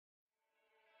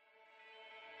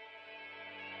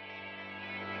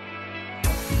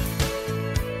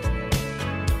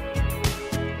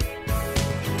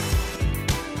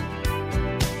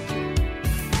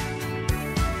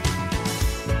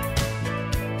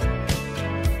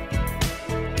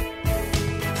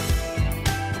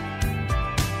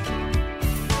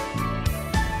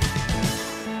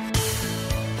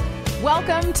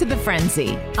Welcome to The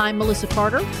Frenzy. I'm Melissa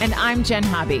Carter. And I'm Jen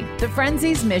Hobby. The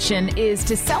Frenzy's mission is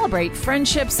to celebrate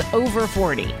friendships over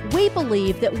 40. We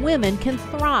believe that women can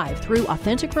thrive through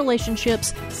authentic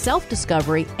relationships,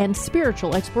 self-discovery, and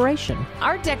spiritual exploration.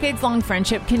 Our decades-long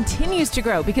friendship continues to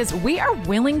grow because we are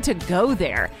willing to go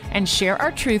there and share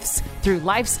our truths through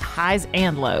life's highs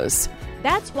and lows.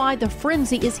 That's why The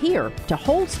Frenzy is here, to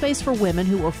hold space for women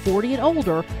who are 40 and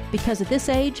older, because at this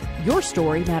age, your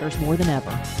story matters more than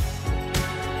ever.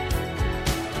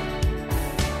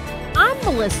 I'm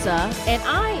Melissa, and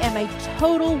I am a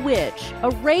total witch, a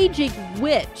raging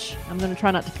witch. I'm going to try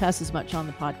not to cuss as much on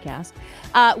the podcast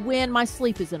when my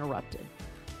sleep is interrupted.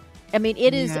 I mean,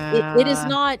 it is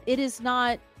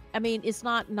not, I mean, it's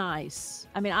not nice.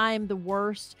 I mean, I am the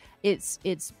worst. It's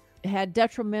had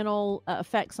detrimental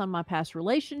effects on my past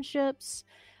relationships.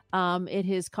 It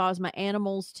has caused my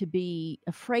animals to be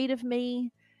afraid of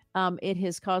me. It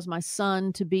has caused my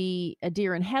son to be a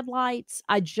deer in headlights.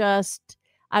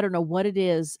 I don't know what it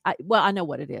is. I know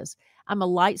what it is. I'm a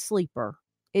light sleeper.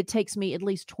 It takes me at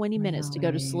least 20 minutes to go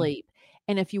to sleep.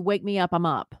 And if you wake me up, I'm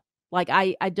up. Like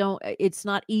it's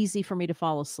not easy for me to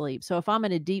fall asleep. So if I'm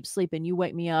in a deep sleep and you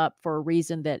wake me up for a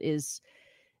reason that is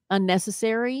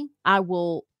unnecessary, I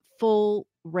will full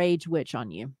rage witch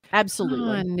on you.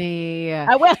 Absolutely. Honey.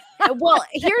 I will. Well,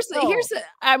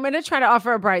 I'm going to try to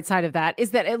offer a bright side of that,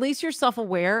 is that at least you're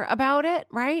self-aware about it,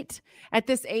 right? At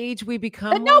this age, we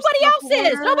become But nobody else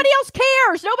is. Nobody else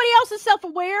cares. Nobody else is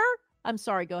self-aware. I'm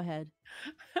sorry. Go ahead.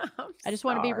 I just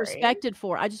want to be respected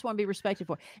for.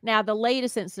 Now, the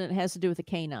latest incident has to do with a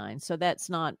canine. So that's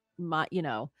not my,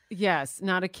 Yes,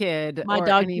 not a kid my or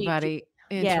dog anybody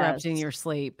interrupting your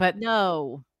sleep. But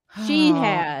no, she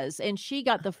has. And she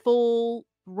got the full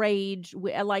rage.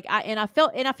 I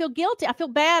feel guilty. I feel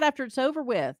bad after it's over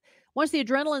with. Once the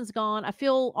adrenaline's gone, I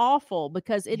feel awful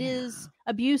because it is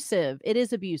abusive. It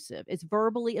is abusive. It's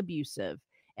verbally abusive.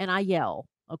 And I yell.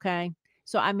 Okay.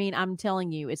 So, I mean, I'm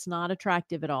telling you, it's not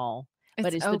attractive at all,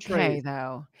 but it's the truth.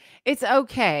 Though. It's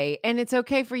okay. And it's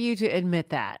okay for you to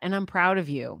admit that. And I'm proud of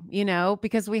you,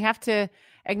 because we have to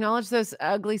acknowledge those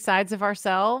ugly sides of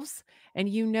ourselves. And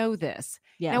you know this.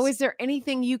 Yes. Now, is there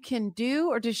anything you can do,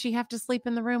 or does she have to sleep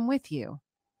in the room with you?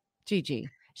 Gigi.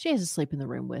 She has to sleep in the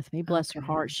room with me. Bless her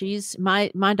heart. She's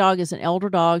my dog is an elder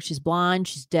dog. She's blind.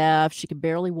 She's deaf. She can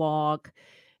barely walk.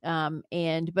 But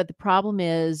the problem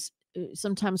is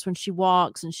sometimes when she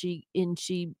walks and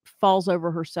she falls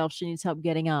over herself, she needs help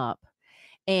getting up.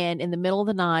 And in the middle of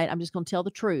the night, I'm just going to tell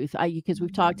the truth, because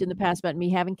we've talked in the past about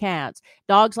me having cats.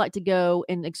 Dogs like to go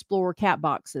and explore cat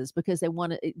boxes because they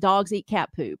want to. Dogs eat cat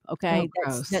poop. Okay,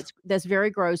 that's very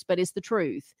gross, but it's the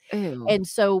truth. Ew. And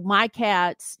so my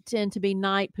cats tend to be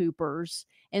night poopers.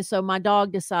 And so my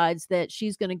dog decides that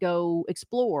she's going to go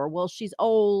explore. Well, she's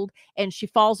old and she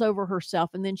falls over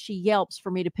herself and then she yelps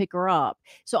for me to pick her up.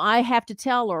 So I have to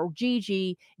tell her,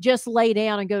 Gigi, just lay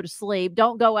down and go to sleep.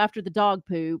 Don't go after the dog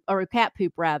poop, or cat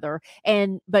poop rather.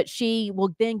 But she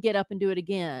will then get up and do it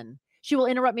again. She will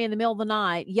interrupt me in the middle of the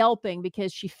night yelping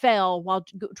because she fell while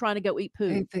trying to go eat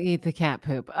poop. Eat the cat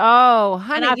poop. Oh,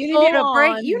 honey, you need a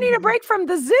break. You need a break from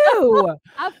the zoo.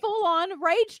 I full on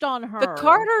raged on her. The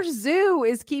Carter Zoo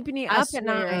is keeping you up at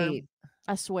night.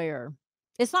 I swear.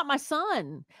 It's not my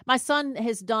son. My son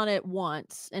has done it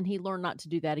once and he learned not to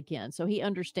do that again. So he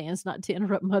understands not to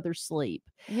interrupt mother's sleep.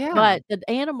 Yeah. But the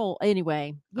animal,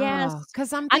 anyway. Yes.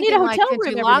 Because I need a hotel room.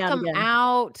 Could you lock them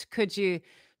out? Could you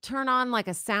turn on like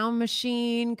a sound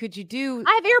machine? Could you do?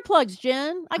 I have earplugs,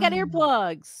 Jen. I got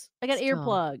earplugs.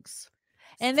 Earplugs.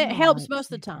 And that helps most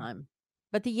of the time.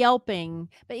 But the yelping,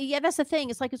 that's the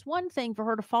thing. It's like, it's one thing for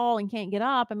her to fall and can't get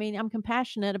up. I mean, I'm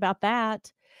compassionate about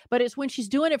that. But it's when she's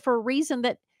doing it for a reason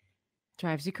that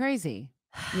drives you crazy.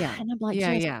 Yeah. And I'm like,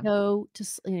 go to,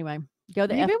 anyway.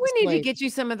 Maybe we need to get you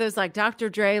some of those like Dr.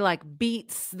 Dre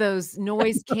Beats, those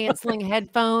noise canceling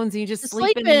headphones, and you just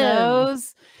sleep in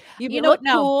those. You look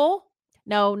cool.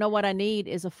 No, what I need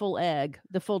is a full egg,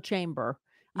 the full chamber.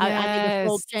 Yes. I need a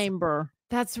full chamber.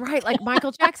 That's right. Like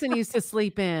Michael Jackson used to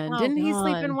sleep in. Didn't he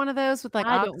sleep in one of those with like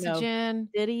oxygen?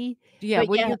 Did he? Yeah.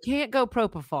 You can't go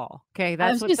propofol. Okay.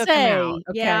 That's what took him out.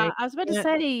 Okay? Yeah. I was about to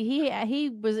say he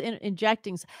was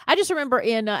injecting. I just remember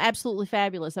in Absolutely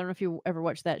Fabulous. I don't know if you ever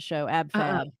watched that show, Ab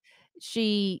Fab.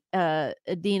 She,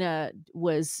 Adina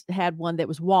had one that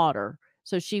was water.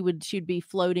 So she'd be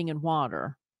floating in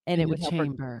water and it would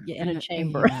help her. Yeah, in a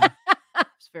chamber. Yeah.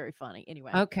 It's very funny.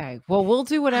 Anyway. Okay. Well, we'll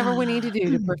do whatever we need to do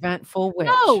to prevent full witch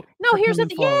No, from here's the coming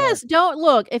thing. forward. Yes, don't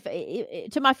look. If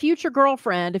to my future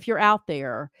girlfriend, if you're out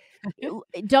there,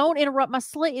 don't interrupt my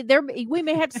sleep. We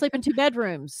may have to sleep in 2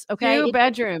 bedrooms. Okay. 2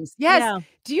 bedrooms. Yes. Yeah.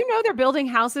 Do you know they're building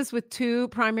houses with 2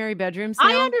 primary bedrooms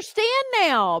I now? understand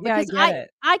now Yeah, I because get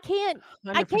it. I can't.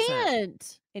 I 100%.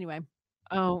 can't. Anyway,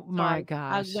 Oh my sorry. I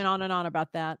gosh. went on and on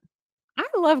about that. I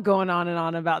love going on and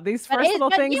on about these But first little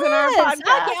things in our yes,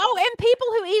 podcast. and people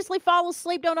who easily fall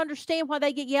asleep don't understand why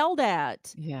they get yelled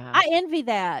at. Yeah. I envy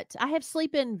that. I have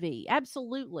sleep envy.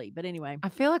 Absolutely. But anyway. I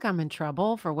feel like I'm in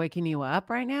trouble for waking you up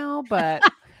right now, but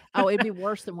Oh, it'd be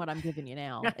worse than what I'm giving you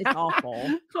now. It's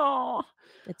awful. Oh,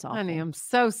 It's awful. honey, I'm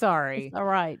so sorry. It's all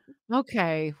right.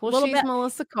 Okay. Well, Little she's bit-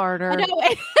 Melissa Carter. I know.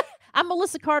 I'm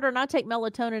Melissa Carter, and I take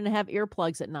melatonin and have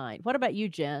earplugs at night. What about you,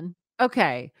 Jen?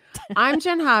 Okay. I'm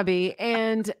Jen Hobby,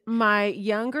 and my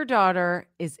younger daughter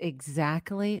is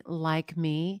exactly like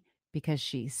me because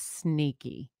she's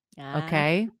sneaky.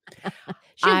 Okay.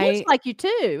 She looks I like you too.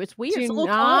 It's weird. It's a do little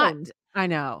not, cloned. I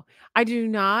know. I do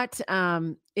not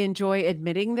enjoy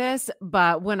admitting this,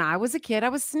 but when I was a kid, I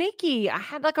was sneaky. I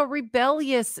had like a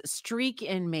rebellious streak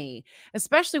in me,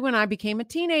 especially when I became a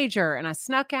teenager and I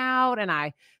snuck out and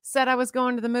I said I was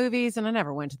going to the movies and I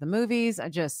never went to the movies. I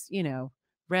just,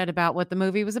 read about what the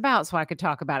movie was about so I could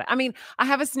talk about it. I mean, I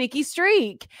have a sneaky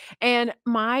streak and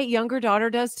my younger daughter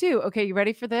does too. Okay, you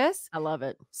ready for this? I love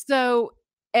it. So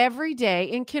every day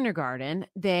in kindergarten,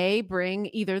 they bring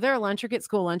either their lunch or get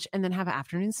school lunch and then have an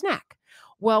afternoon snack.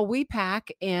 Well, we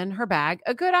pack in her bag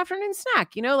a good afternoon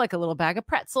snack, like a little bag of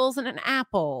pretzels and an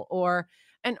apple or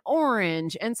an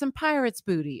orange and some pirate's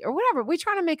booty or whatever. We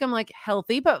try to make them like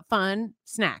healthy but fun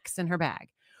snacks in her bag.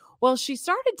 Well, she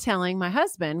started telling my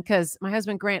husband, because my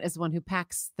husband Grant is the one who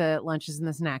packs the lunches and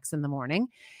the snacks in the morning.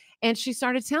 And she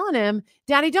started telling him,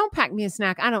 Daddy, don't pack me a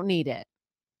snack. I don't need it.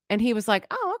 And he was like,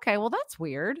 oh, okay, well, that's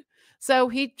weird. So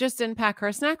he just didn't pack her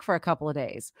a snack for a couple of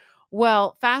days.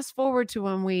 Well, fast forward to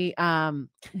when we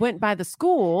went by the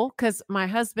school, because my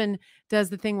husband does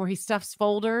the thing where he stuffs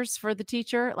folders for the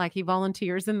teacher, like he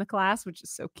volunteers in the class, which is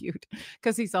so cute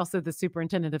because he's also the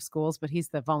superintendent of schools, but he's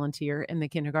the volunteer in the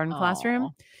kindergarten classroom.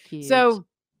 Cute. So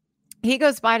he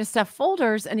goes by to stuff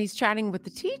folders and he's chatting with the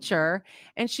teacher.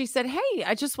 And she said, hey,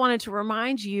 I just wanted to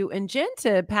remind you and Jen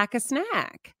to pack a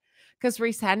snack because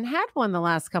Reese hadn't had one the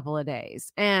last couple of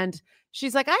days. And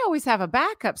she's like, I always have a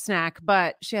backup snack,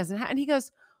 but she hasn't had. And he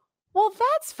goes, well,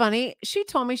 that's funny. She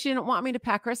told me she didn't want me to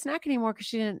pack her a snack anymore because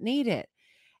she didn't need it.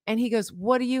 And he goes,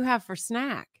 what do you have for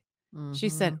snack? She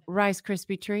said, Rice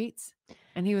Krispie treats.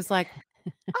 And he was like,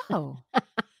 oh.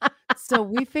 So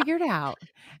we figured out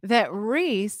that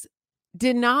Reese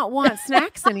did not want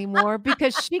snacks anymore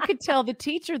because she could tell the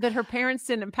teacher that her parents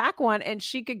didn't pack one and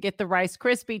she could get the Rice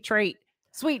Krispie treat,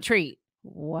 sweet treat.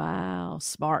 Wow.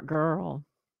 Smart girl.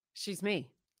 She's me.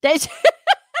 Because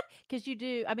you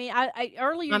do. I mean, I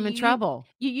earlier I'm in trouble.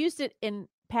 You used it in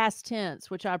past tense,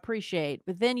 which I appreciate,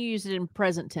 but then you use it in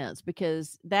present tense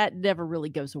because that never really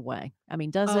goes away. I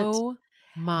mean, does it? Oh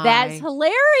my. That's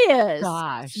hilarious.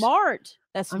 Gosh. Smart.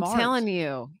 That's smart. I'm telling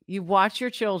you, you watch your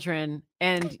children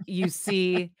and you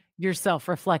see yourself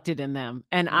reflected in them.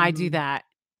 And I do that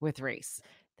with Reese.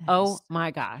 Oh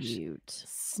my gosh. Cute.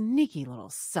 Sneaky little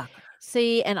sucker.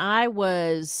 See, and I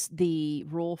was the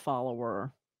rule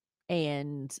follower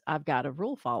and I've got a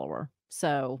rule follower.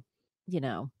 So,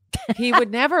 he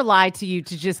would never lie to you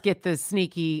to just get the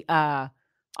sneaky,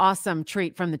 awesome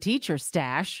treat from the teacher's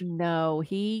stash. No,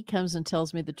 he comes and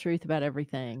tells me the truth about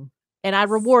everything. And I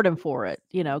reward him for it,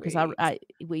 because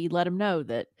we let him know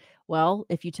that, well,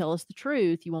 if you tell us the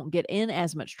truth, you won't get in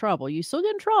as much trouble. You still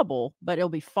get in trouble, but it'll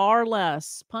be far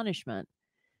less punishment.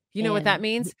 You know what that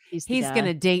means? He's going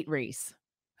to date Reese.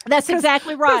 That's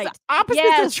exactly right.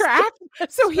 Opposites attract.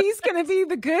 So he's going to be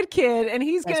the good kid and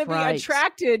he's going to be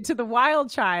attracted to the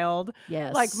wild child.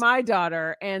 Yes. Like my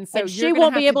daughter. And so she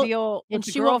won't be able to deal with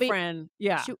the girlfriend.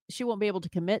 She won't be able to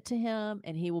commit to him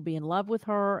and he will be in love with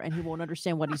her and he won't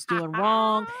understand what he's doing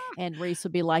wrong. And Reese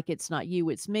will be like, it's not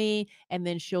you, it's me. And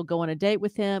then she'll go on a date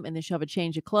with him and then she'll have a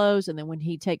change of clothes. And then when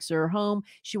he takes her home,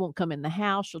 she won't come in the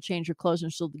house. She'll change her clothes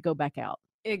and she'll go back out.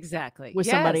 Exactly. With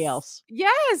somebody else.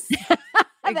 Yes.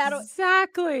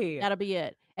 Exactly. That'll be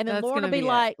it. And then Lauren will be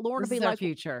like,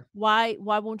 future. Why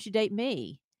won't you date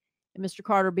me? And Mr.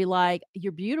 Carter will be like,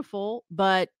 you're beautiful,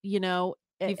 but you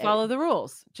follow the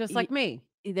rules, just like me.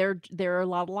 They're a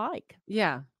lot alike.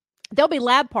 Yeah. They'll be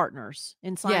lab partners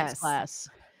in science class.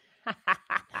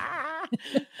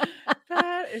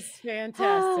 That is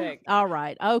fantastic. All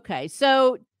right. Okay.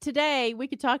 So today we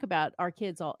could talk about our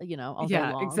kids all day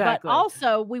long. Exactly. But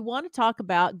also we want to talk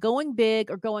about going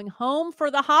big or going home for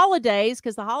the holidays,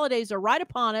 because the holidays are right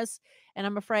upon us. And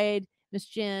I'm afraid Miss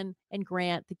Jen and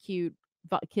Grant, the cute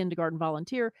kindergarten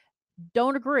volunteer,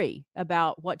 don't agree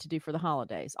about what to do for the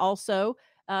holidays. Also,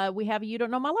 we have a You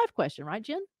Don't Know My Life question, right,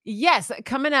 Jen? Yes,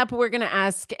 coming up, we're going to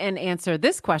ask and answer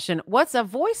this question. What's a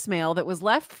voicemail that was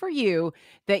left for you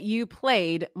that you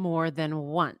played more than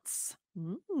once?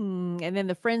 And then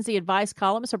the Frenzy Advice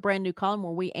column is a brand new column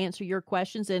where we answer your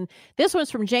questions. And this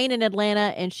one's from Jane in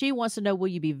Atlanta, and she wants to know, will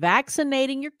you be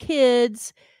vaccinating your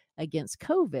kids against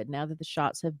COVID now that the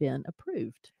shots have been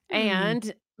approved?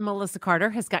 And Melissa Carter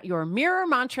has got your mirror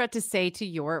mantra to say to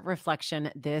your reflection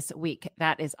this week.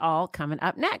 That is all coming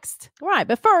up next. Right.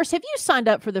 But first, have you signed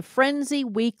up for the Frenzy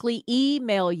Weekly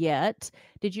email yet?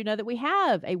 Did you know that we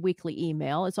have a weekly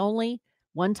email? It's only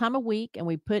one time a week, and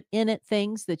we put in it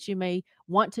things that you may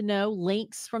want to know,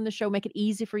 links from the show, make it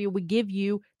easy for you. We give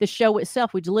you the show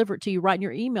itself. We deliver it to you right in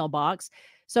your email box.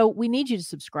 So we need you to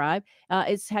subscribe.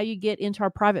 It's how you get into our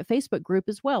private Facebook group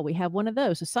as well. We have one of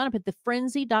those. So sign up at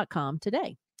thefrenzy.com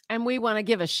today. And we want to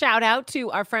give a shout out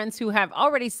to our friends who have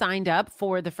already signed up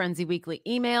for the Frenzy Weekly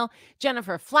email: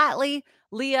 Jennifer Flatley,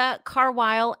 Leah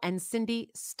Carwile, and Cindy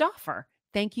Stoffer.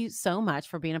 Thank you so much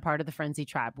for being a part of the Frenzy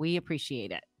tribe. We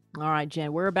appreciate it. All right,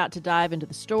 Jen, we're about to dive into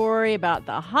the story about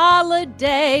the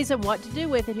holidays and what to do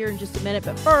with it here in just a minute.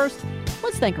 But first,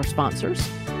 let's thank our sponsors.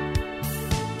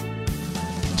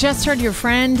 Just heard your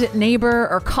friend, neighbor,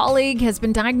 or colleague has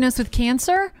been diagnosed with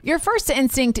cancer? Your first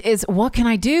instinct is, what can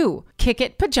I do? Kick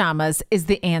It Pajamas is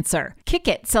the answer. Kick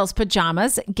It sells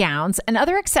pajamas, gowns, and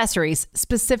other accessories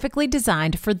specifically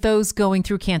designed for those going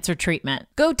through cancer treatment.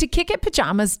 Go to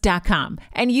kickitpajamas.com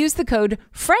and use the code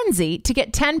FRENZY to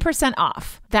get 10%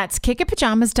 off. That's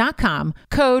kickitpajamas.com,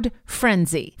 code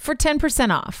FRENZY for 10%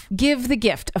 off. Give the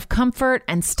gift of comfort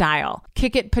and style.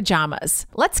 Kick It Pajamas.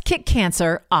 Let's kick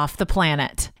cancer off the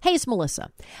planet. Hey, it's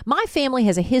Melissa. My family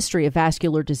has a history of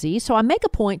vascular disease, so I make a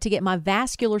point to get my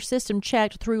vascular system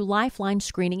checked through Lifeline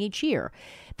screening each year.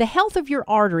 The health of your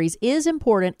arteries is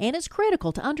important, and it's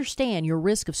critical to understand your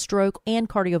risk of stroke and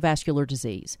cardiovascular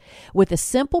disease. With a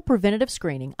simple preventative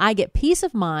screening, I get peace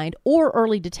of mind or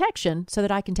early detection so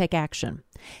that I can take action.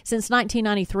 Since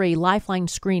 1993, Lifeline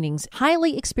Screening's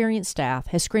highly experienced staff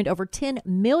has screened over 10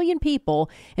 million people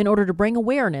in order to bring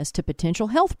awareness to potential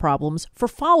health problems for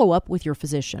follow-up with your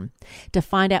physician. To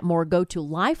find out more, go to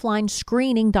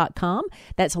lifelinescreening.com.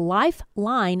 That's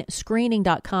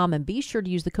lifelinescreening.com, and be sure to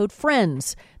use the code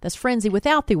FRIENDS. That's Frenzy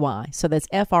without the Y. So that's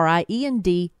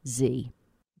FRIENDZ.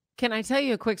 Can I tell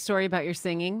you a quick story about your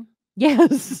singing?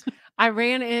 Yes. I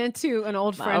ran into an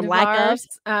old friend of ours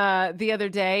the other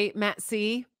day, Matt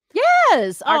C.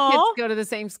 Yes. Our kids go to the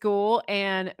same school,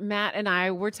 and Matt and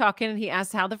I were talking, and he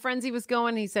asked how the Frenzy was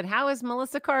going. He said, how is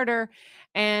Melissa Carter?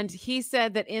 And he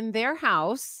said that in their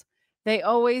house, they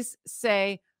always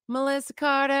say, Melissa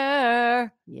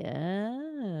Carter.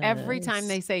 Yeah. Every time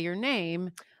they say your name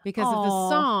because of the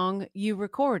song you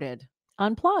recorded.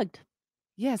 Unplugged.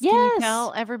 Yes. Can you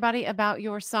tell everybody about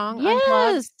your song, Unplugged?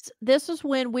 Yes. This was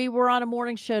when we were on a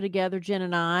morning show together, Jen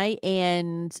and I,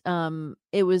 and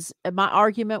it was, my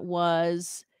argument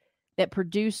was that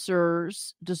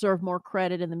producers deserve more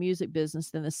credit in the music business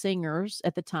than the singers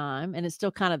at the time, and it's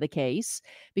still kind of the case,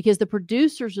 because the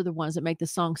producers are the ones that make the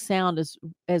song sound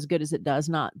as good as it does,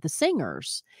 not the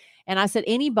singers. And I said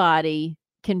anybody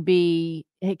can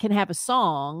have a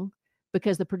song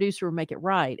because the producer will make it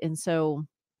right. And so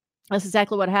that's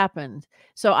exactly what happened.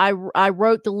 So I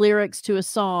wrote the lyrics to a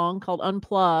song called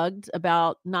Unplugged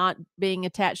about not being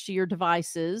attached to your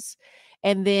devices,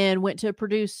 and then went to a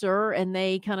producer, and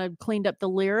they kind of cleaned up the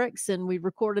lyrics, and we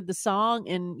recorded the song.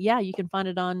 And yeah, you can find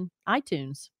it on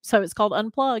iTunes. So it's called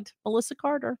Unplugged, Melissa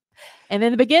Carter. And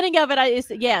then the beginning of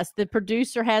it, yes, the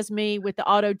producer has me with the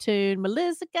auto tune,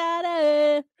 Melissa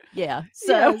Carter. Yeah.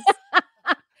 So. Yes.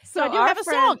 So I do have a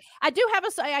song. I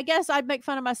guess I'd make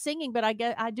fun of my singing, but I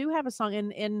do have a song,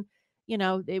 and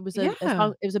it was a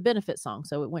song, it was a benefit song,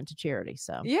 so it went to charity.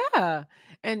 So yeah,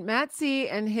 and Matsy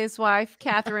and his wife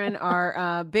Catherine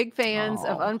are big fans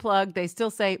of Unplugged. They still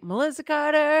say Melissa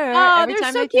Carter every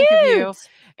time they think of you,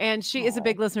 and she is a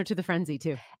big listener to the Frenzy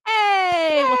too.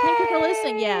 Hey, well, thank you for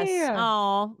listening. Yes.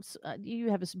 Oh, you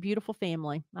have a beautiful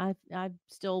family. I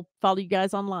still follow you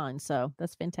guys online, so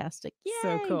that's fantastic. Yay.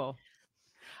 So cool.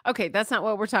 Okay, that's not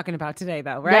what we're talking about today,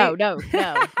 though, right? No.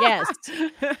 Yes.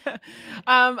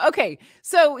 Okay,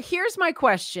 so here's my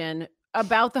question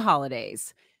about the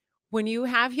holidays. When you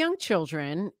have young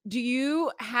children, do you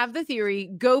have the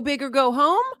theory, go big or go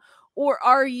home? Or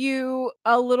are you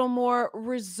a little more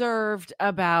reserved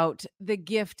about the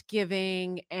gift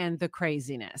giving and the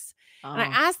craziness? And I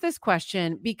ask this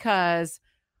question because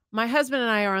my husband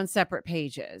and I are on separate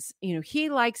pages. He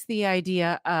likes the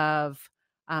idea of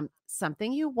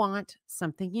something you want,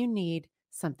 something you need,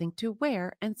 something to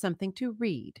wear, and something to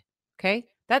read. Okay.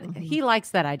 He likes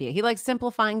that idea. He likes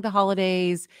simplifying the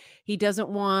holidays. He doesn't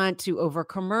want to over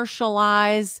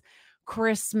commercialize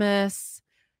Christmas.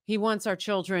 He wants our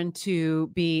children to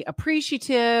be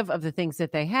appreciative of the things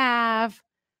that they have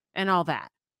and all that,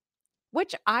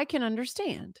 which I can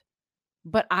understand,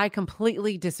 but I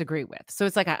completely disagree with. So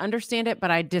it's like I understand it,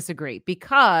 but I disagree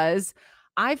because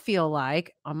I feel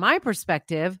like, on my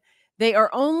perspective, they are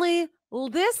only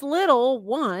this little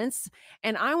once,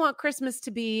 and I want Christmas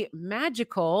to be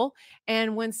magical.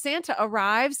 And when Santa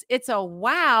arrives, it's a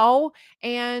wow.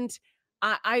 And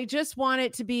I just want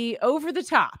it to be over the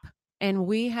top. And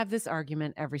we have this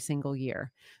argument every single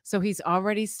year. So he's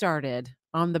already started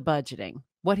on the budgeting.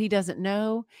 What he doesn't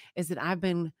know is that I've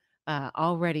been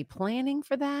already planning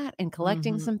for that and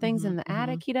collecting some things in the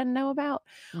attic he doesn't know about.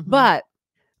 But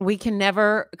we can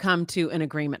never come to an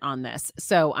agreement on this.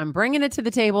 So I'm bringing it to the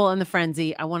table in the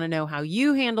frenzy. I want to know how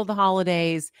you handle the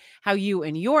holidays, how you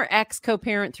and your ex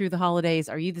co-parent through the holidays.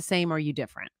 Are you the same or are you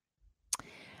different?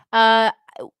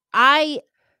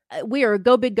 We are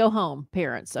go big, go home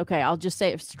parents. Okay. I'll just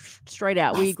say it straight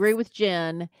out. We agree with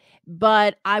Jen,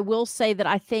 but I will say that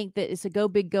I think that it's a go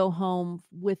big, go home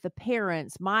with the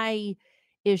parents. My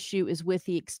issue is with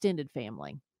the extended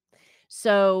family.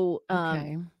 So,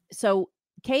 so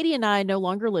Katie and I no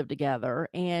longer live together,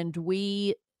 and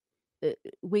we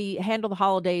handle the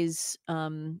holidays.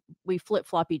 We flip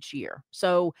flop each year.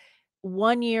 So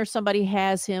one year somebody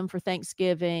has him for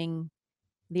Thanksgiving,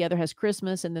 the other has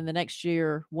Christmas, and then the next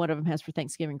year one of them has for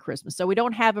Thanksgiving, Christmas. So we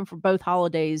don't have him for both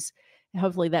holidays.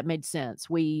 Hopefully that made sense.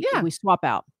 We swap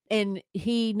out. And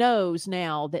he knows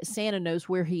now that Santa knows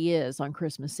where he is on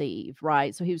Christmas Eve,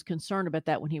 right? So he was concerned about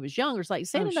that when he was younger. It's like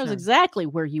Santa knows exactly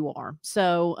where you are.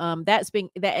 So that's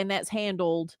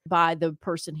handled by the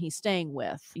person he's staying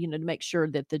with, to make sure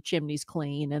that the chimney's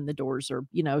clean and the doors are,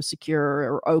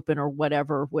 secure or open or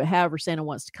whatever, however Santa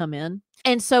wants to come in.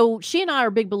 And so she and I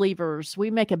are big believers.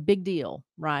 We make a big deal,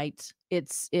 right?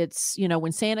 It's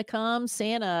when Santa comes,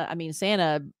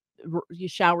 Santa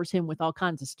showers him with all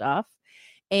kinds of stuff.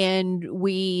 And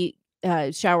we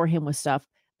shower him with stuff.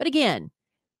 But again,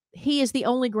 he is the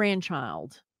only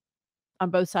grandchild on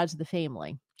both sides of the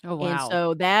family. Oh, wow. And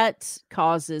so that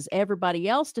causes everybody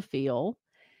else to feel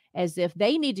as if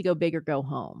they need to go big or go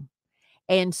home.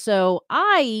 And so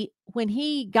when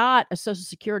he got a Social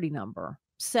Security number,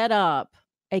 set up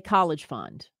a college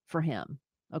fund for him.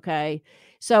 Okay.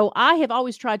 So I have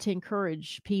always tried to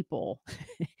encourage people,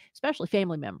 especially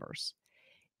family members.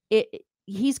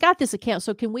 He's got this account.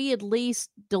 So can we at least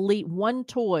delete one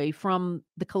toy from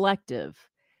the collective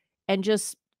and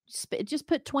just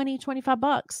put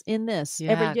 $20-$25 in this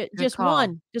just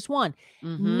one.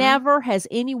 Never has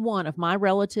any one of my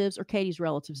relatives or Katie's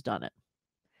relatives done it.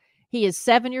 He is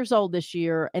 7 years old this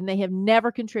year, and they have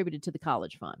never contributed to the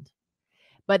college fund.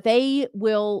 But they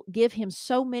will give him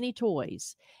so many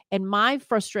toys. And my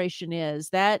frustration is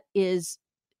I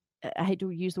hate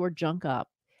to use the word junk up,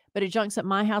 but it junks up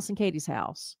my house and Katie's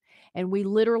house. And we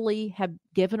literally have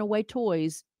given away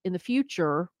toys in the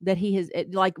future that he has,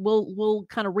 we'll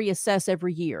kind of reassess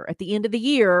every year. At the end of the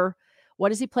year,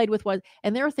 what has he played with?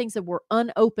 And there are things that were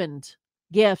unopened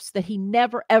gifts that he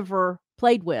never, ever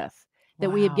played with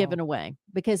that we have given away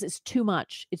because it's too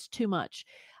much. It's too much.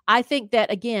 I think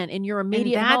that, again, in your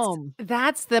immediate home.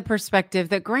 That's the perspective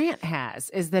that Grant has,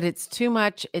 is that it's too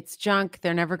much, it's junk,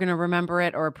 they're never going to remember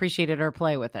it or appreciate it or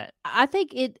play with it. I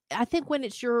think when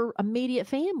it's your immediate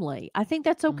family, I think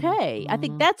that's okay. I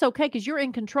think that's okay because you're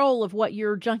in control of what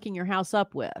you're junking your house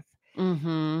up with.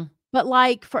 But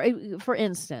like, for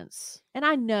instance, and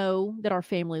I know that our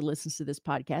family listens to this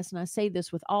podcast, and I say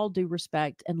this with all due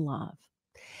respect and love,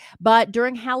 but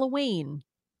during Halloween,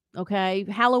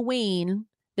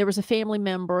 there was a family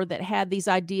member that had these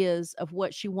ideas of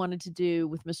what she wanted to do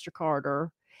with Mr.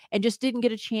 Carter and just didn't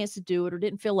get a chance to do it or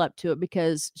didn't feel up to it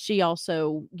because she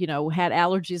also, had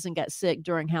allergies and got sick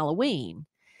during Halloween.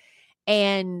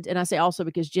 And I say also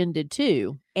because Jen did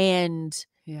too. And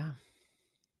those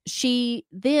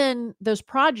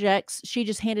projects, she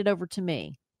just handed over to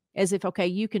me as if, okay,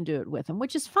 you can do it with them,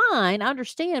 which is fine. I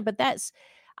understand. But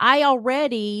I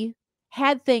already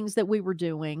had things that we were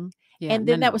doing. And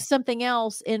then that was something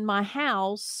else in my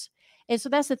house. And so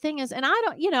that's the thing is, and I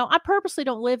don't, I purposely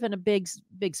don't live in a big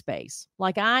space.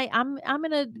 Like I'm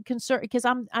in a concern because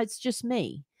it's just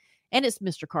me, and it's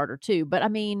Mr. Carter too. But I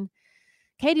mean,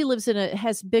 Katie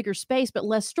has bigger space, but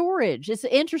less storage. It's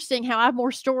interesting how I have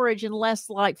more storage and less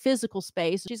like physical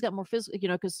space. She's got more physical,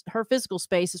 because her physical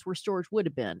space is where storage would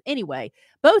have been. Anyway,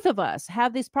 both of us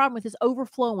have this problem with this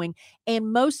overflowing,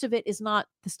 and most of it is not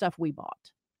the stuff we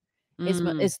bought.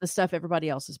 It's the stuff everybody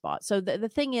else has bought. So the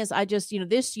thing is, I just,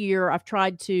 this year I've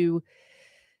tried to,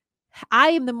 I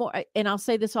am the more, and I'll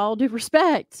say this all due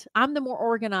respect, I'm the more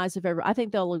organized of ever. I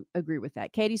think they'll agree with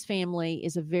that. Katie's family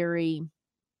is a very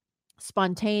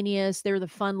spontaneous. They're the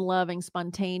fun-loving,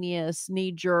 spontaneous,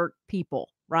 knee-jerk people,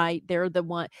 right? They're the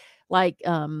one, like,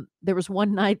 there was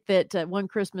one night that one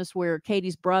Christmas where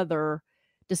Katie's brother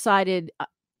decided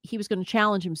he was going to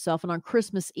challenge himself, and on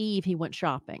Christmas Eve he went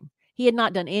shopping. He had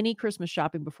not done any Christmas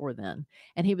shopping before then,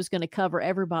 and he was going to cover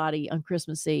everybody on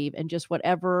Christmas Eve, and just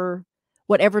whatever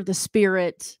the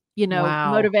spirit,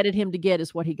 Wow. motivated him to get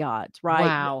is what he got, right?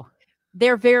 Wow.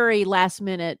 They're very last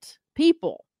minute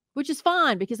people, which is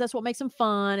fine because that's what makes them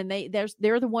fun. And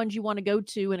they're the ones you want to go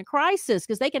to in a crisis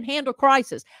because they can handle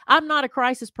crisis. I'm not a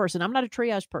crisis person. I'm not a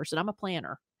triage person. I'm a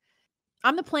planner.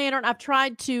 I'm the planner, and I've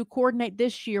tried to coordinate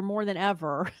this year more than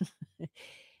ever.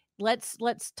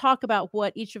 Let's talk about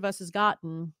what each of us has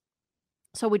gotten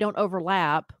so we don't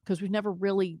overlap, because we've never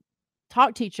really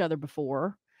talked to each other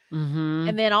before. Mm-hmm.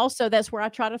 And then also that's where I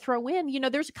try to throw in,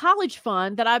 there's a college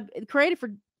fund that I created for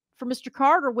Mr.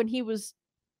 Carter when he was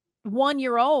 1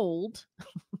 year old,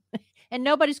 and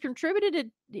nobody's contributed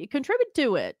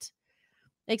to it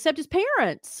except his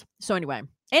parents. So anyway,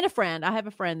 and a friend. I have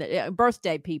a friend that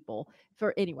birthday people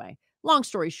anyway, long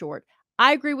story short,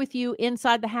 I agree with you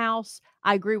inside the house.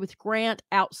 I agree with Grant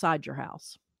outside your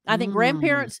house. I think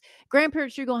grandparents,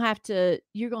 you're going to have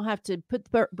to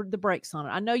put the brakes on it.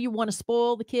 I know you want to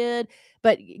spoil the kid,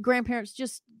 but grandparents,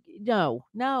 just no,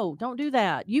 don't do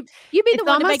that. You be the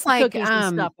one to make the cookies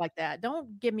and stuff like that.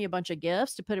 Don't give me a bunch of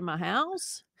gifts to put in my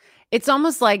house. It's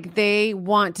almost like they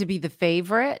want to be the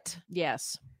favorite.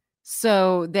 Yes.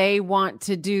 So they want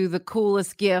to do the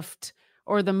coolest gift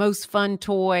or the most fun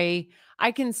toy.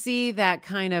 I can see that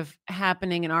kind of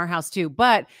happening in our house too,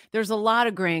 but there's a lot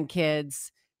of grandkids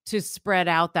to spread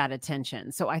out that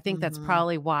attention. So I think that's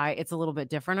probably why it's a little bit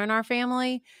different in our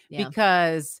family,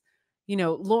 because,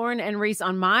 Lauren and Reese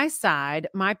on my side,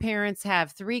 my parents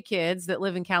have 3 kids that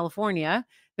live in California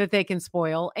that they can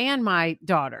spoil, and my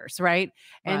daughters, right?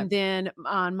 And then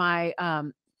on my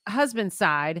husband's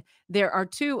side, there are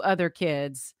 2 other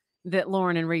kids that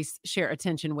Lauren and Reese share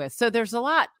attention with. So there's a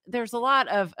lot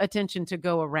of attention to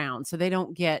go around, so they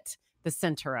don't get the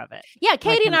center of it. Yeah,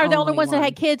 Katie and I are the only ones that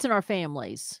had kids in our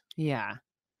families. Yeah.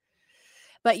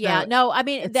 But I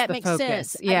mean, that makes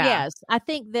sense. Yeah. Yes. I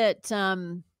think that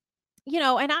and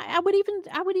I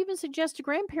would even suggest to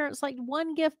grandparents like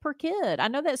 1 gift per kid. I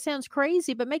know that sounds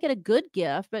crazy, but make it a good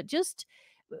gift, but just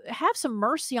have some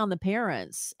mercy on the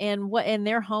parents and in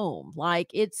their home. Like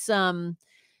it's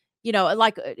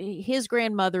like his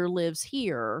grandmother lives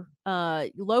here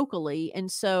locally.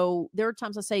 And so there are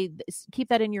times I say, keep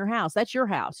that in your house. That's your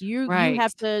house. You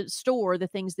have to store the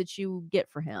things that you get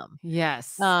for him.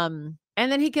 Yes.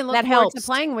 And then he can look forward to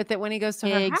playing with it when he goes to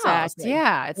her house.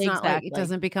 Yeah. It's not like it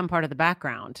doesn't become part of the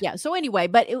background. Yeah. So anyway,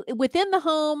 but within the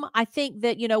home, I think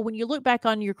that, when you look back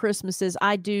on your Christmases,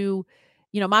 I do,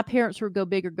 my parents would go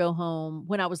big or go home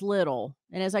when I was little.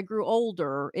 And as I grew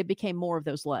older, it became more of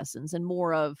those lessons and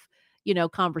more of,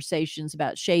 conversations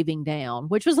about shaving down,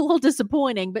 which was a little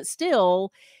disappointing, but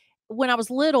still, when I was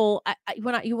little,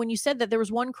 when you said that there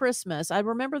was one Christmas, I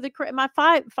remember when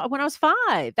I was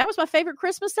 5, that was my favorite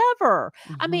Christmas ever.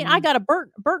 I mean, I got a Bert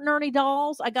and Ernie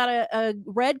dolls. I got a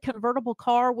red convertible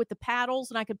car with the paddles,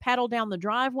 and I could paddle down the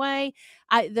driveway.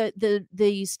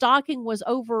 The stocking was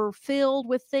overfilled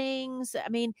with things. I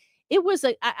mean, it was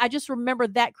I just remember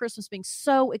that Christmas being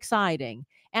so exciting.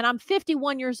 And I'm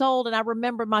 51 years old, and I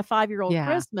remember my 5-year-old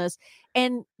Christmas.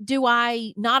 And do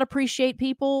I not appreciate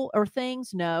people or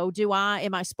things? No.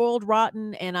 Am I spoiled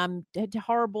rotten and I'm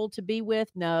horrible to be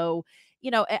with? No.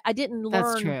 I didn't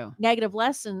learn negative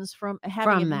lessons from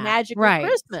having a magical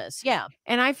Christmas. Yeah.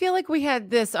 And I feel like we had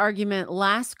this argument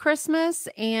last Christmas,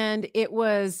 and it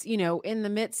was, in the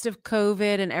midst of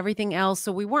COVID and everything else.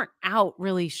 So we weren't out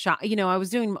really I was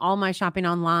doing all my shopping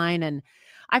online, and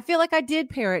I feel like I did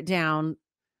pare it down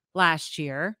last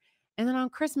year. And then on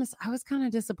Christmas, I was kind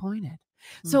of disappointed.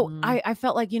 So I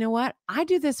felt like, you know what? I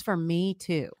do this for me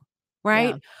too. Right.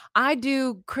 Yeah. I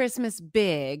do Christmas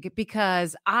big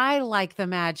because I like the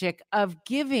magic of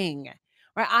giving,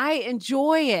 right? I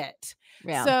enjoy it.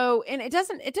 Yeah. So, and it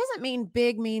doesn't mean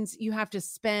big means you have to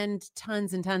spend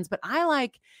tons and tons, but I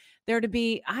like there to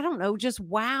be, I don't know, just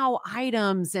wow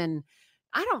items and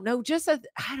I don't know, just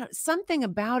something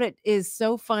about it is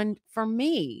so fun for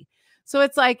me. So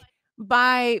it's like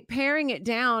by paring it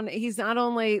down, he's not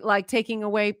only like taking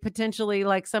away potentially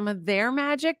like some of their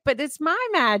magic, but it's my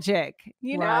magic,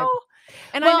 you know? Right.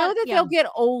 And I know Well, that yeah. they'll get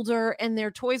older and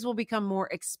their toys will become more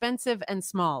expensive and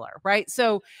smaller, right?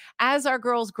 So as our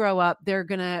girls grow up, they're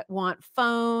going to want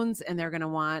phones and they're going to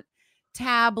want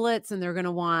tablets and they're going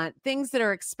to want things that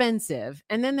are expensive,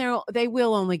 and then they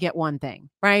will only get one thing,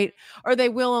 right? Or they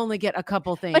will only get a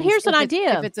couple But things here's an if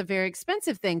idea. it's a very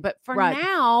expensive thing. But for Right.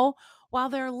 now, while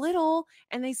they're little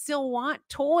and they still want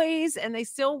toys and they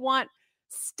still want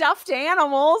stuffed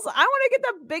animals, I want to get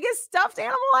the biggest stuffed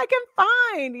animal I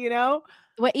can find, you know?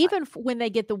 Well, even when they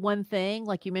get the one thing,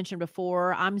 like you mentioned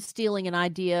before, I'm stealing an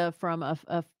idea from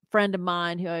a friend of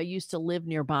mine who I used to live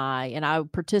nearby, and I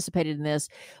participated in this.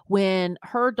 When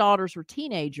her daughters were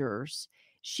teenagers,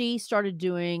 she started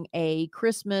doing a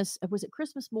Christmas, was it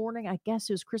Christmas morning? I guess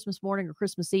it was Christmas morning or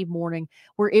Christmas Eve morning,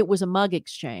 where it was a mug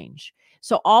exchange.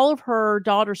 So all of her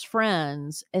daughter's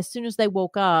friends, as soon as they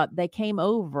woke up, they came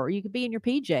over. You could be in your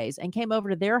PJs and came over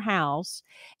to their house,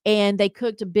 and they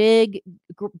cooked a big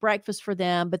breakfast for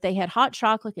them, but they had hot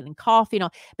chocolate and coffee and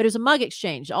all. But it was a mug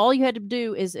exchange. All you had to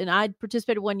do is, and I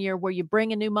participated one year where you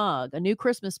bring a new mug, a new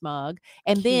Christmas mug,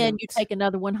 and then you Cute. take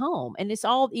another one home. And it's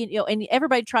all, and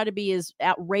everybody tried to be as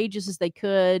outrageous as they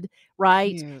could,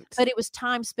 right? Cute. But it was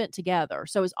time spent together.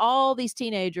 So it's all these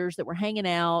teenagers that were hanging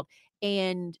out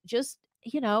and just,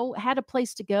 had a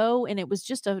place to go. And it was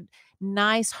just a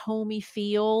nice, homey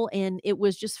feel. And it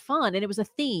was just fun. And it was a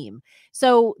theme.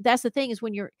 So that's the thing, is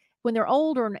when they're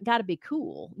older and got to be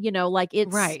cool, like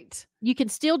Right. you can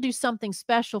still do something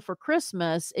special for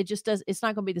Christmas. It's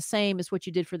not going to be the same as what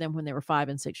you did for them when they were 5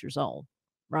 and 6 years old.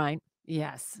 Right.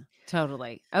 Yes,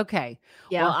 totally. Okay.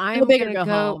 Yeah. Well, Go I'm big or gonna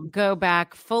go home. go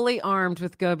back fully armed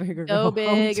with go big or Go go home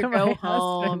big or to go my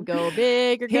home. husband. Go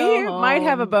big or He go might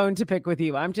have a home. bone to pick with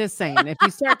you. I'm just saying, if you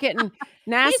start getting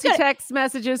nasty gonna- text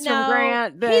messages from No,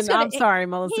 Grant, he's then gonna- I'm sorry,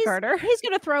 Melissa Carter. He's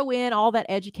going to throw in all that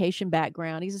education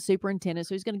background. He's a superintendent,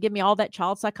 so he's going to give me all that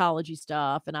child psychology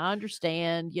stuff, and I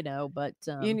understand, but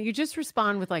You just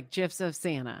respond with like gifs of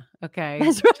Santa, okay?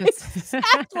 that's right, Just-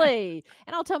 exactly.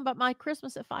 And I'll tell him about my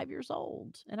Christmas at 5 years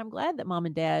old, and I'm glad that mom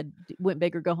and dad went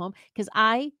big or go home, because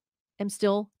I am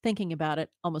still thinking about it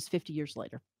almost 50 years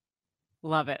later.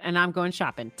 Love it. And I'm going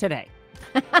shopping today.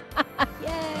 Yay!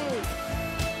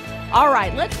 All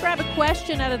right, let's grab a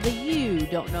question out of the You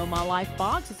Don't Know My Life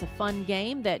box. It's a fun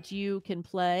game that you can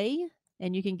play,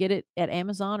 and you can get it at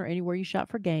Amazon or anywhere you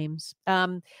shop for games.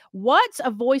 What's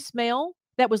a voicemail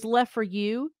that was left for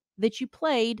you that you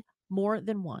played more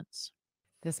than once?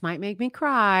 This might make me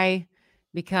cry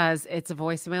because it's a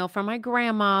voicemail from my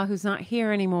grandma who's not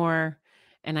here anymore,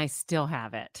 and I still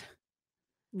have it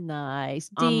Nice.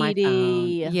 on my Dee phone.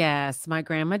 Dee. Yes, my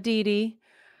grandma Dee Dee.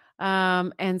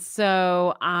 And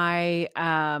so I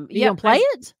You gonna play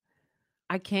it?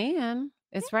 I can.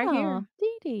 It's right here.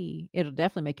 Dee Dee. It'll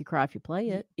definitely make you cry if you play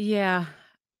it. Yeah.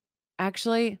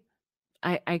 Actually,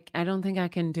 I don't think I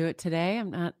can do it today.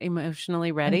 I'm not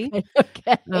emotionally ready.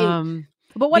 Okay. Um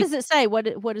But what does it say? What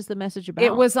is the message about?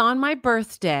 It was on my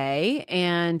birthday,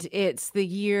 and it's the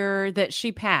year that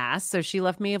she passed. So she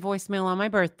left me a voicemail on my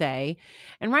birthday.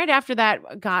 And right after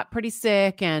that, got pretty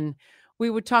sick, and we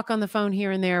would talk on the phone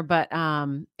here and there. But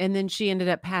and then she ended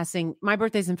up passing. My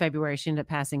birthday's in February. She ended up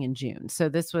passing in June. So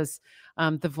this was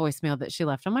the voicemail that she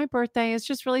left on my birthday. It's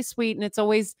just really sweet, and it's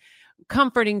always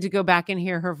comforting to go back and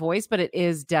hear her voice. But it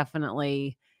is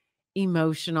definitely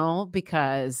emotional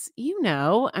because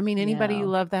I mean, anybody you Yeah.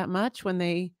 love that much, when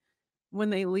they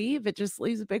leave, it just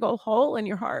leaves a big old hole in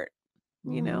your heart,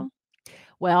 you Mhm. know.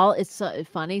 Well, it's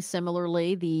funny.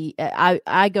 Similarly,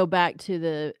 I go back to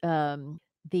the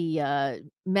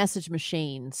message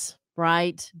machines,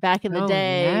 right? Back in the Oh,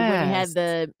 day when you had yes.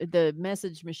 the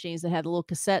message machines that had the little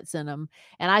cassettes in them,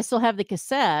 and I still have the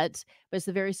cassette, but it's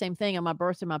the very same thing. On my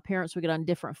birthday, my parents would get on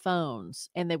different phones,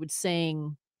 and they would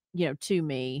sing, to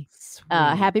me,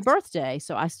 happy Sweet. birthday.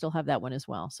 So I still have that one as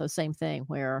well. So same thing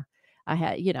where I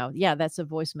had, that's a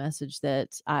voice message that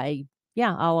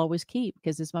I'll always keep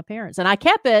because it's my parents. And I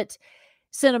kept it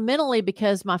sentimentally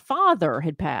because my father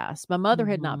had passed. My mother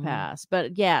had not Mhm. passed.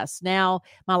 But yes, now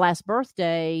my last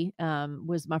birthday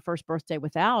was my first birthday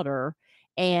without her.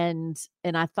 And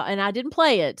I thought, and I didn't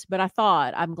play it, but I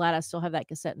thought, I'm glad I still have that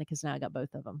cassette because now I got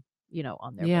both of them,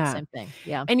 on there. But Yeah. same thing.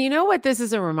 Yeah. And you know what this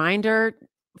is a reminder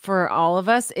for all of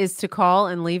us is to call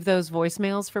and leave those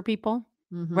voicemails for people.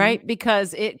 Mm-hmm. right?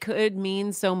 Because it could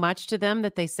mean so much to them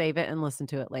that they save it and listen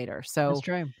to it later. That's So,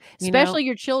 true. you know, Especially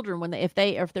your children when if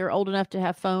they're old enough to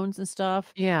have phones and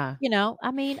stuff. yeah.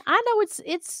 I mean, I know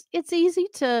it's easy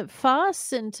to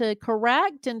fuss and to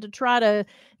correct and to try to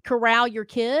corral your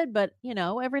kid, but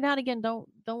every now and again, don't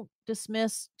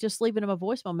dismiss just leaving them a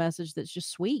voicemail message that's just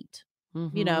sweet.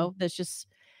 Mhm. That's just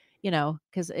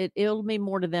because it'll mean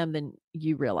more to them than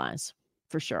you realize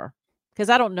for sure. Because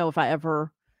I don't know if I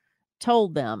ever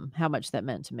told them how much that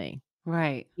meant to me.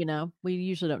 Right. We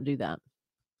usually don't do that.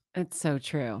 It's so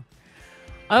true.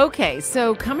 Okay,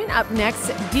 so coming up next,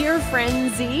 Dear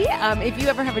Frenzy. If you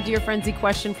ever have a Dear Frenzy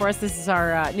question for us, this is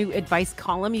our new advice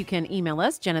column. You can email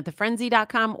us,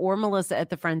 jen@thefrenzy.com or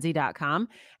melissa@thefrenzy.com,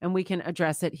 and we can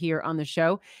address it here on the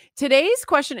show. Today's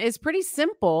question is pretty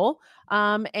simple,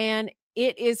 and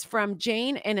it is from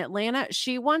Jane in Atlanta.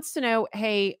 She wants to know,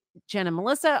 hey, Jen and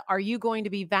Melissa, are you going to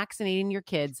be vaccinating your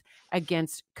kids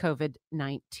against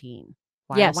COVID-19?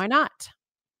 Why or Yes. why not?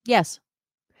 Yes.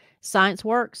 Science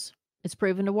works. It's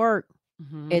proven to work.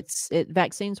 Mhm.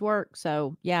 Vaccines work.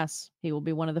 So yes, he will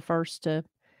be one of the first to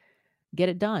get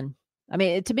it done. I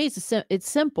mean, to me, it's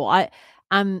simple.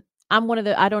 I'm one of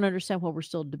the I don't understand why we're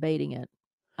still debating it.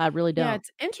 I really Yeah, don't.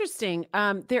 it's interesting.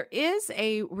 There is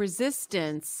a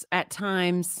resistance at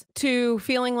times to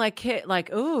feeling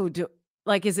oh,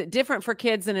 like is it different for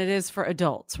kids than it is for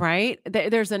adults, right?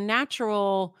 There's a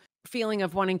natural feeling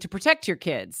of wanting to protect your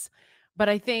kids, but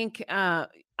I think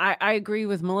I agree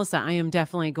with Melissa. I am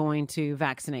definitely going to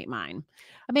vaccinate mine.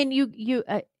 I mean,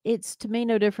 it's to me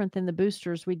no different than the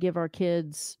boosters we give our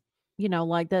kids.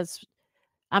 Like that's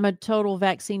I'm a total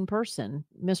vaccine person.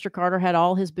 Mr. Carter had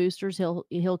all his boosters.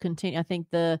 He'll continue. I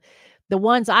think the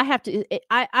ones I have to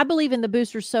I believe in the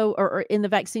boosters or in the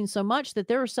vaccine so much that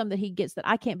there are some that he gets that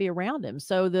I can't be around him.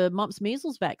 So the mumps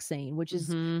measles vaccine, which is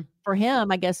Hmm. for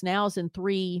him, I guess now is in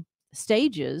 3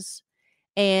 stages,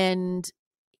 and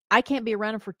I can't be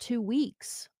around him for 2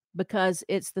 weeks because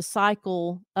it's the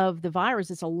cycle of the virus.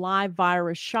 It's a live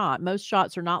virus shot. Most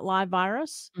shots are not live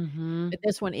virus, Hmm. but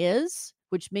this one is,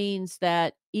 which means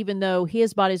that even though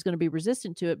his body is going to be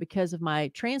resistant to it because of my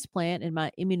transplant and my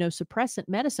immunosuppressant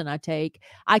medicine I take,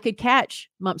 I could catch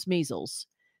mumps, measles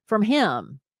from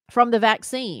him, from the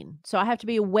vaccine. So I have to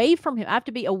be away from him. I have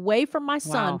to be away from my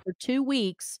son Wow. for 2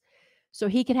 weeks so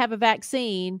he can have a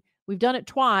vaccine. We've done it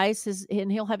twice, and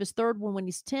he'll have his third one when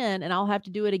he's 10, and I'll have to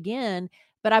do it again.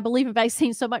 But I believe in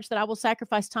vaccines so much that I will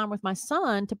sacrifice time with my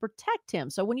son to protect him.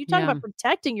 So when you talk Yeah. about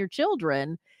protecting your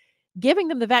children, giving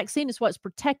them the vaccine is what's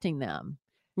protecting them.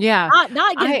 Yeah.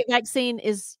 Not getting I the vaccine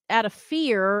is out of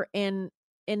fear, and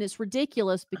it's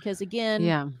ridiculous because, again,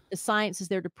 yeah. the science is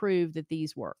there to prove that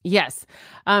these work. Yes.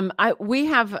 We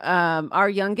have our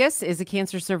youngest is a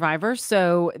cancer survivor.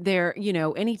 So there,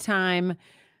 anytime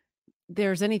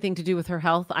there's anything to do with her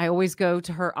health, I always go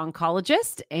to her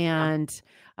oncologist. Yeah.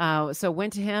 And so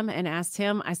went to him and asked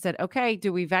him, I said, okay,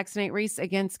 do we vaccinate Reese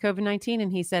against COVID-19?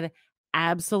 And he said,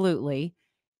 absolutely.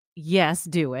 Yes,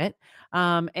 do it.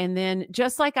 And then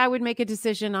just like I would make a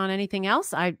decision on anything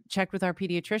else, I checked with our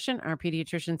pediatrician. Our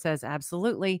pediatrician says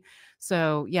absolutely.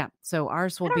 So yeah, so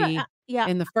ours I will don't know, be yeah.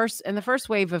 in the first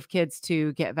wave of kids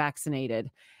to get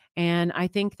vaccinated. And I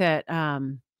think that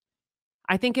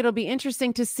I think it'll be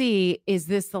interesting to see, is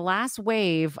this the last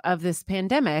wave of this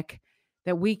pandemic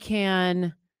that we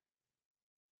can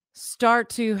start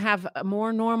to have a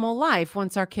more normal life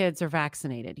once our kids are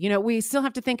vaccinated? We still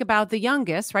have to think about the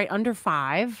youngest, right? Under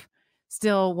 5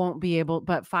 still won't be able,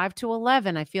 but 5 to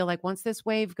 11, I feel like once this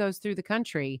wave goes through the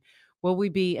country, will we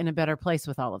be in a better place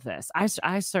with all of this?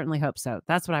 I certainly hope so.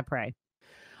 That's what I pray.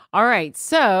 All right.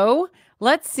 So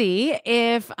let's see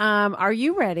if, are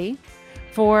you ready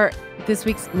for this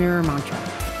week's mirror mantra?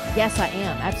 Yes, I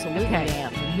am. Absolutely Okay. I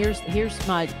am. And here's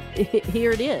my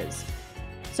here it is.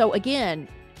 So again,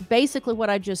 basically what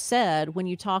I just said when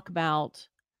you talk about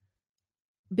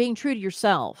being true to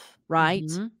yourself, right?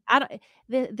 Mhm. I don't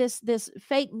this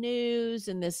fake news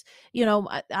and this,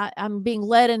 I'm being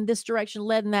led in this direction,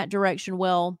 led in that direction.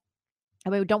 Well, I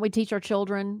mean, don't we teach our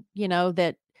children,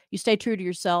 that you stay true to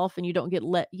yourself and you don't get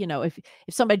if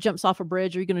somebody jumps off a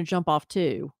bridge, are you going to jump off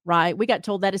too? Right. We got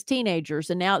told that as teenagers,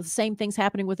 and now the same thing's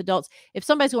happening with adults. If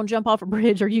somebody's going to jump off a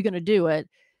bridge, are you going to do it?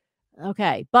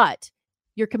 Okay. But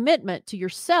your commitment to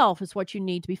yourself is what you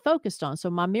need to be focused on. So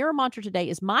my mirror mantra today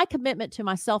is my commitment to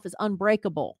myself is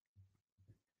unbreakable.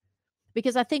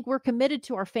 Because I think we're committed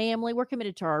to our family, we're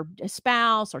committed to our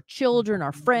spouse, our children,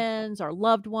 our friends, our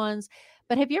loved ones.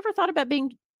 But have you ever thought about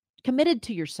being committed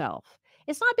to yourself?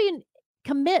 It's not being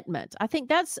commitment. I think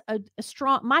that's a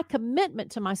strong, my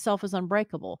commitment to myself is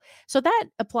unbreakable. So that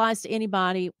applies to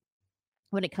anybody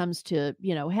when it comes to,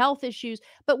 health issues,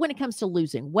 but when it comes to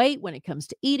losing weight, when it comes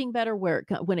to eating better,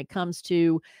 when it comes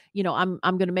to, I'm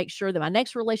going to make sure that my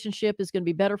next relationship is going to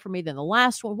be better for me than the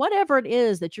last one, whatever it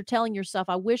is that you're telling yourself,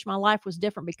 I wish my life was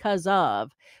different because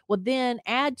of, well, then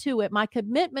add to it, my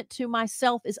commitment to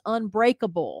myself is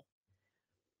unbreakable.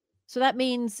 So that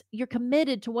means you're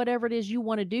committed to whatever it is you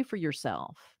want to do for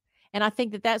yourself. And I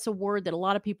think that that's a word that a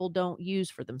lot of people don't use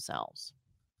for themselves.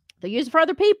 They use it for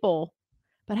other people.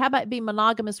 But how about be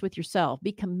monogamous with yourself?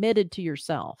 Be committed to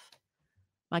yourself.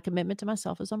 My commitment to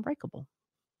myself is unbreakable.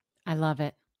 I love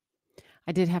it.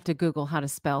 I did have to Google how to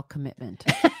spell commitment.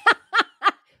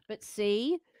 But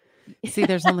see,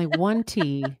 there's only one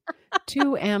T,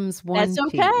 2 M's, 1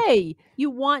 That's T. okay. You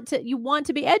want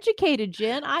to be educated,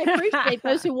 Jen. I appreciate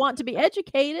those who want to be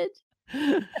educated.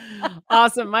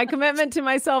 Awesome. My commitment to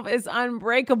myself is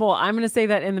unbreakable. I'm going to say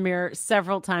that in the mirror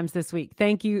several times this week.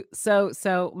 Thank you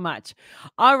so much.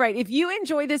 All right. If you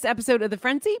enjoy this episode of The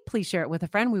Frenzy, please share it with a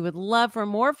friend. We would love for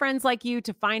more friends like you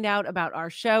to find out about our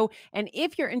show. And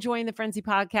if you're enjoying the Frenzy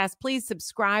podcast, please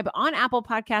subscribe on Apple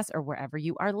Podcasts or wherever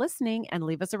you are listening and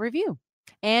leave us a review.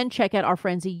 And check out our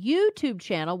Frenzy YouTube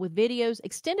channel with videos,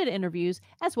 extended interviews,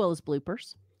 as well as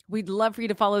bloopers. We'd love for you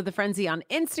to follow The Frenzy on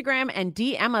Instagram and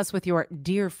DM us with your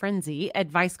Dear Frenzy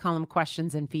advice column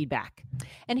questions and feedback.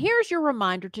 And here's your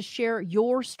reminder to share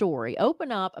your story.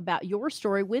 Open up about your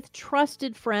story with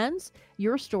trusted friends.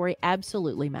 Your story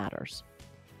absolutely matters.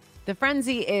 The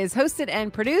Frenzy is hosted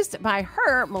and produced by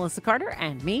her, Melissa Carter,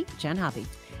 and me, Jen Hobby.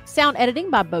 Sound editing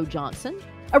by Bo Johnson.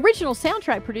 Original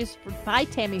soundtrack produced by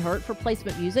Tammy Hurt for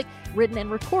Placement Music, written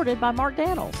and recorded by Mark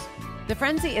Daniels. The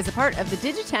Frenzy is a part of the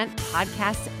Digitent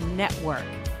Podcast Network.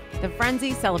 The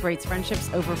Frenzy celebrates friendships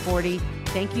over 40.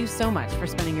 Thank you so much for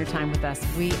spending your time with us.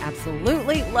 We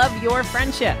absolutely love your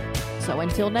friendship. So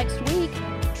until next week,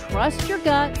 trust your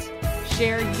gut,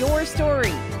 share your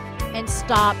story, and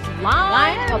stop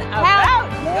lying about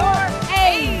your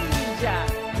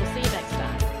age.